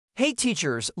Hey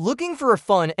teachers, looking for a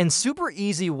fun and super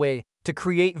easy way to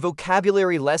create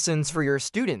vocabulary lessons for your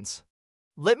students?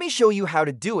 Let me show you how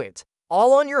to do it,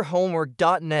 all on your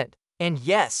homework.net. And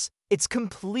yes, it's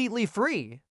completely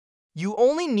free. You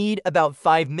only need about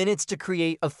 5 minutes to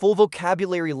create a full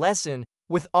vocabulary lesson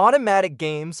with automatic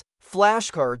games,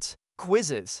 flashcards,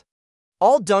 quizzes.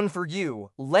 All done for you.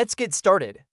 Let's get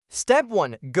started. Step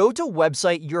 1. Go to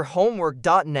website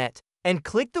yourhomework.net and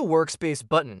click the Workspace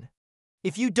button.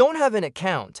 If you don't have an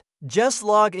account, just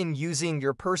log in using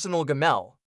your personal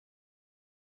Gmail.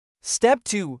 Step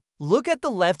 2. Look at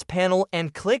the left panel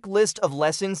and click List of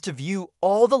Lessons to view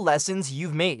all the lessons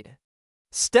you've made.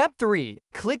 Step 3.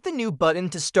 Click the New button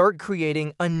to start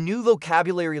creating a new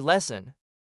vocabulary lesson.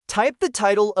 Type the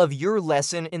title of your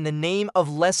lesson in the Name of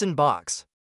Lesson box.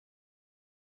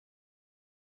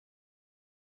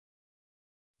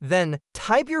 Then,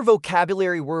 type your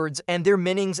vocabulary words and their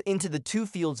meanings into the 2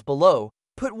 fields below.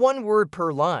 Put 1 word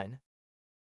per line.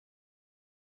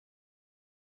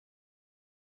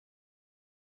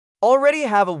 Already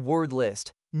have a word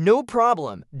list? No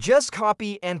problem, just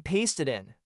copy and paste it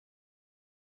in.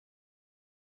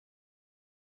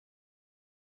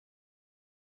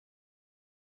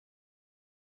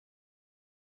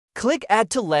 Click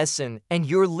Add to Lesson and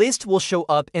your list will show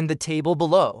up in the table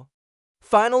below.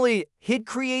 Finally, hit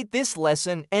Create this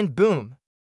lesson and boom!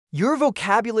 Your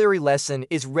vocabulary lesson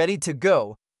is ready to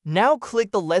go. Now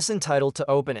click the lesson title to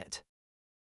open it.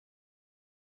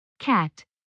 Cat,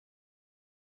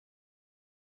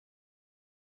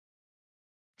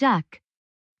 duck,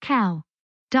 cow,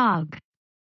 dog.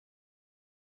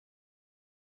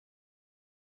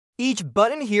 Each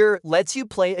button here lets you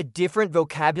play a different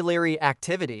vocabulary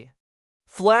activity.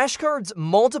 Flashcards,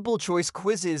 multiple choice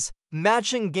quizzes,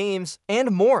 matching games,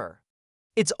 and more.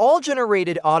 It's all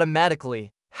generated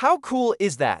automatically. How cool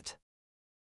is that?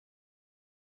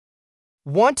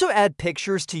 Want to add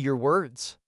pictures to your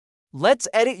words? Let's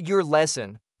edit your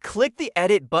lesson. Click the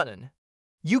Edit button.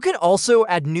 You can also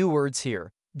add new words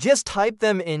here. Just type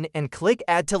them in and click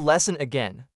Add to Lesson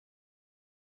again.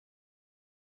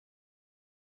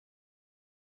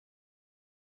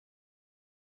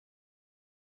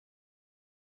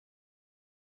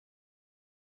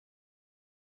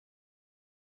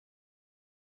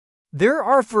 There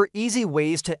are 4 easy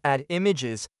ways to add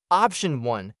images. Option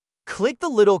 1. Click the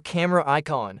little camera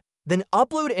icon, then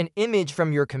upload an image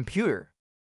from your computer.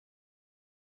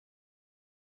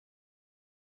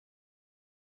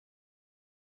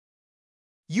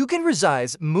 You can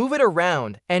resize, move it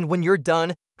around, and when you're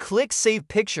done, click Save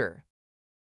Picture.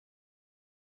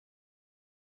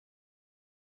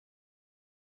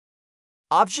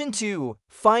 Option 2.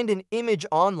 Find an image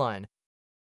online.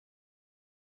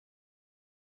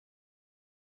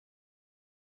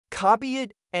 Copy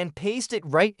it and paste it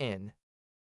right in.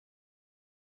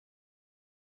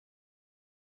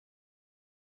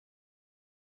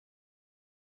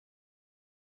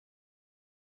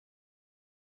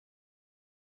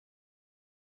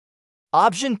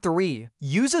 Option 3.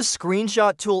 Use a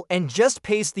screenshot tool and just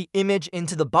paste the image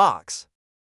into the box.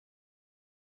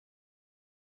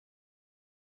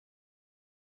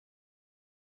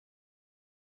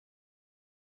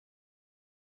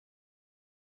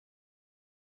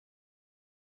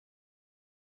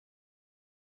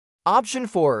 Option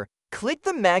 4. Click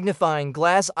the magnifying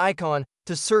glass icon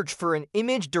to search for an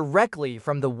image directly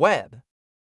from the web.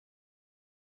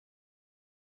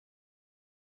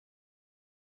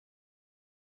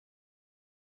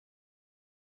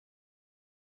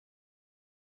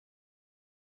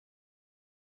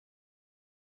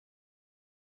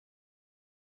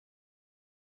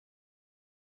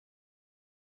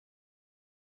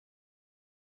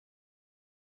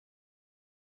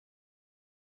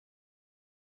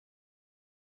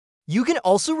 You can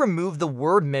also remove the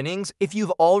word meanings if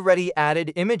you've already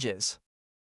added images.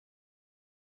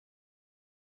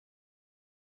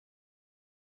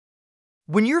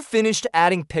 When you're finished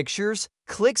adding pictures,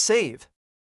 click Save.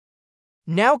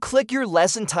 Now click your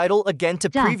lesson title again to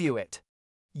Duck, preview it.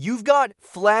 You've got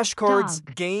flashcards,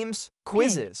 dog, games,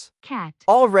 quizzes, cat,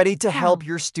 all ready to cow, help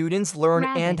your students learn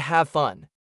rabbit. and have fun.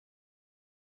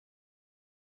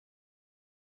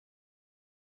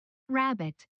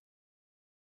 rabbit,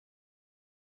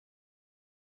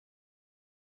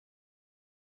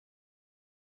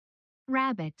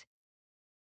 rabbit,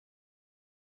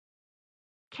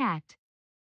 cat.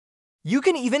 You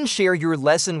can even share your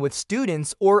lesson with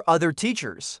students or other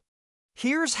teachers.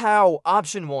 Here's how.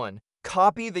 Option 1.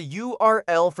 Copy the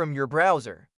URL from your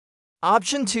browser.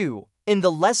 Option 2. In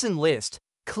the lesson list,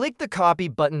 click the Copy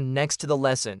button next to the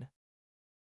lesson.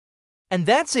 And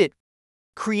that's it.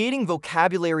 Creating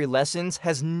vocabulary lessons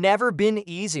has never been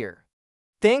easier.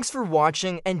 Thanks for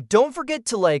watching, and don't forget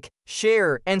to like,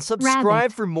 share, and subscribe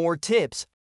Rabbit. for more tips.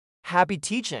 Happy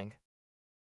teaching!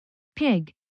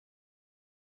 Pig.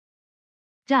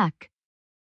 Duck.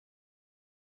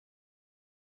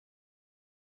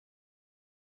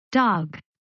 Dog.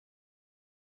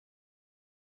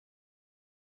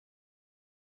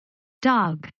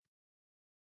 Dog.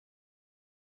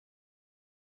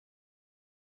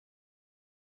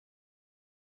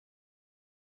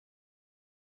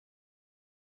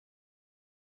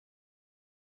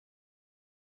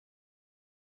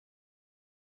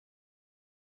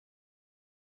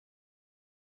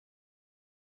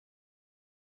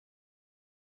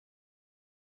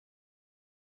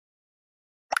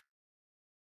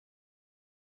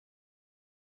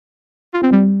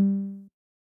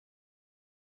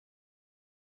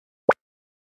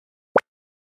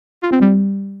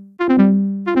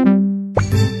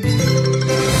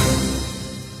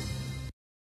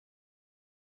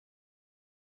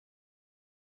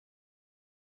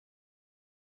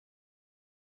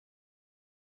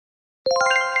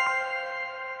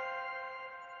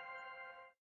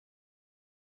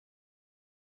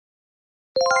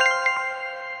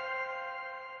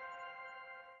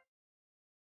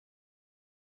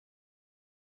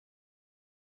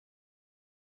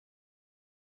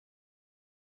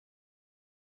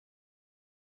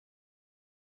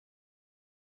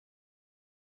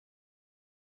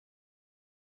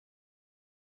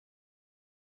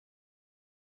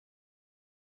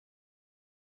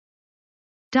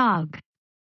 Dog.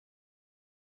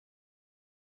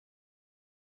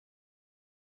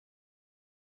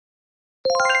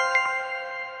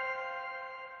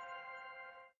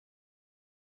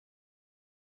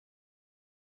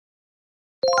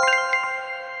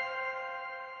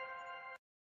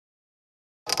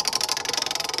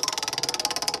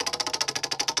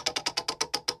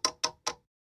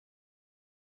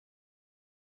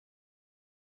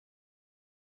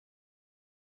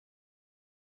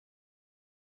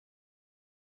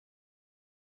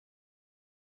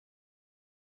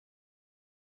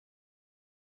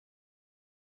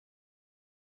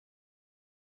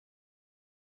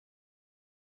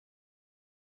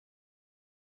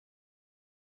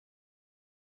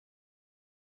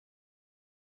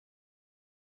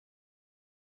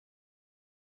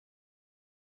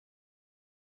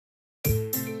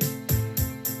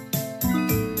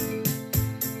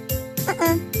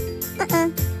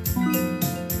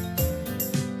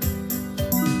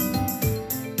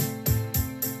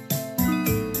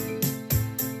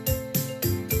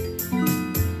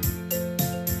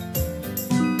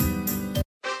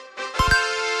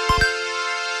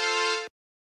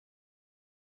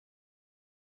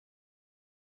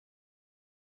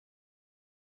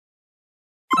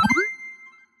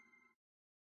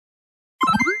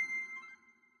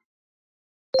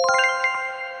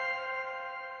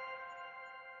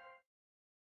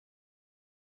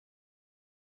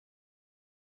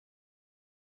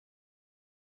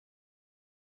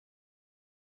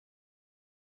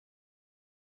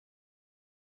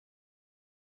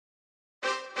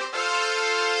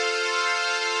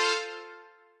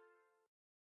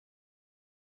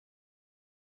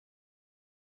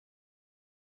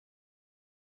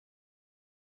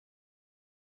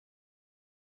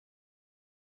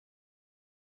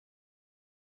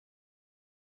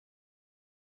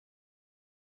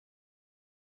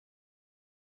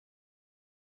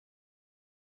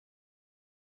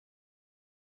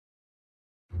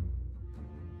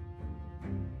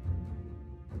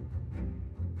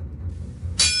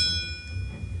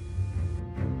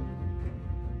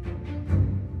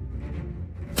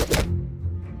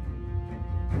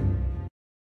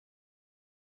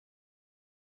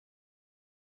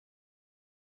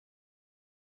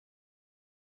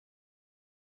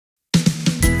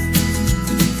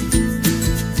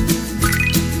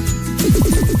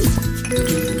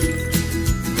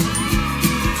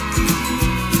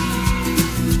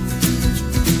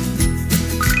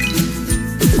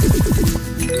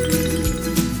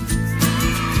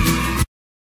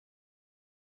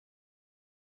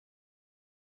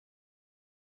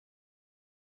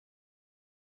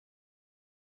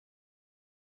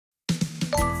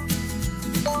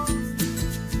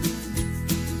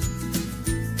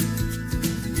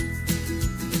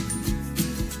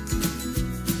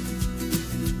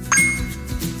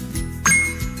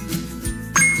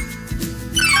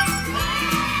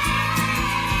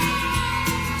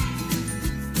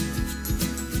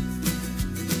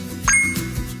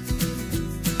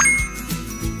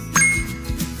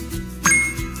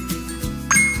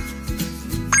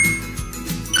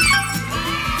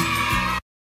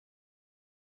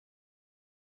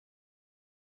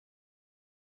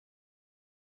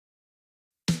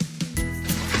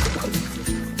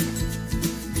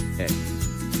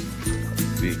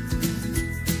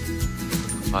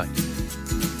 Bye.